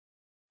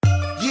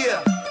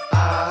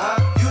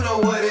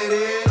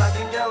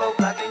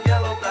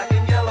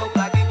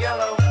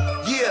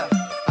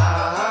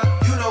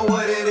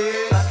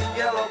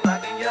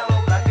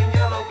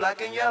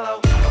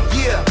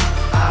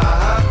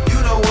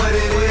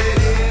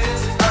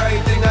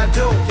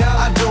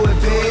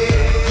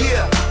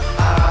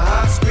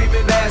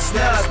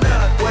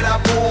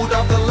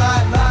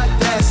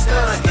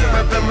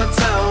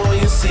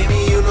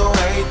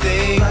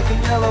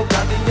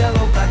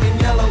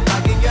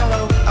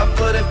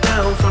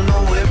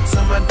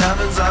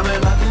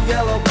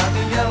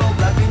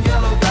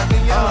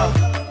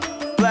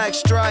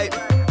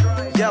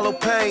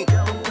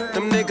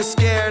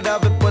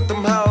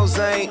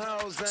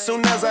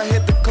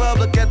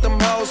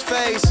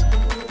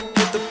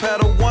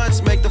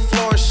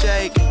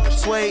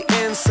sway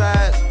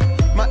inside.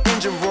 My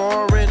engine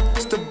roaring,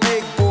 it's the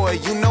big boy,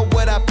 you know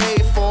what I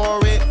paid for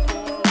it.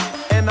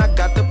 And I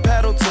got the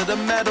pedal to the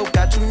metal,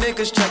 got you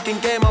niggas checking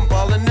game, I'm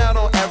ballin' out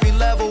on every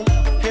level.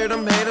 Hear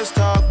them haters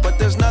talk, but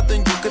there's nothing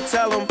you could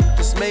tell them.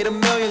 Just made $1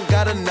 million,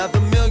 got another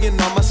 $1 million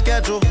on my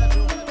schedule.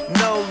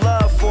 No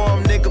love for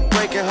them, nigga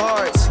breaking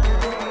hearts.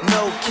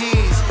 No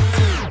keys,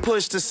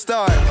 push to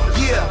start.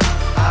 Yeah,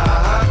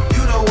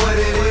 you know what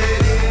it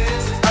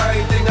is.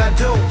 Everything I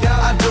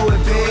do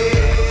it big.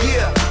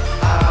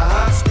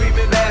 Yeah,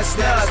 screaming that's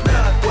nothing.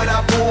 When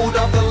I pulled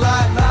off the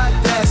lot,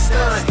 that's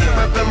nothing.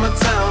 Reppin' my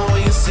town,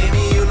 when you see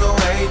me, you know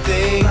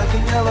everything. Black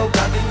and yellow,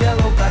 black and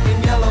yellow, black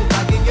and yellow,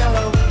 black and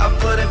yellow. I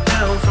put it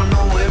down from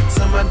the whip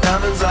to my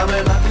diamonds. I'm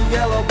in black and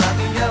yellow, black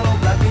and yellow,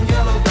 black and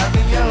yellow, black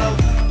and yellow.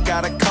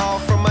 Got a call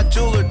from my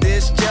jeweler,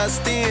 this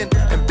just in.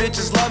 And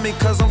bitches love me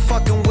cause I'm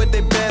fucking with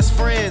their best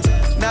friends.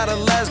 Not a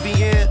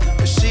lesbian,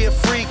 but she a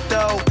freak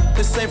though.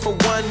 This ain't for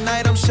one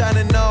night, I'm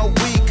shining all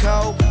week,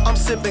 ho. I'm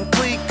sipping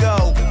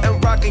Clico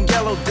and rocking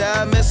yellow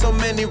diamonds. So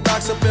many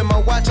rocks up in my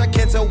watch, I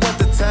can't tell what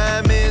the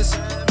time is.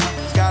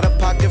 Got a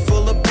pocket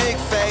full of big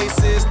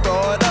faces,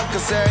 throw it up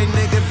cause every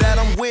nigga that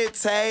I'm with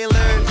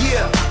tailored.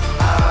 Yeah,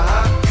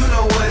 you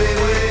know what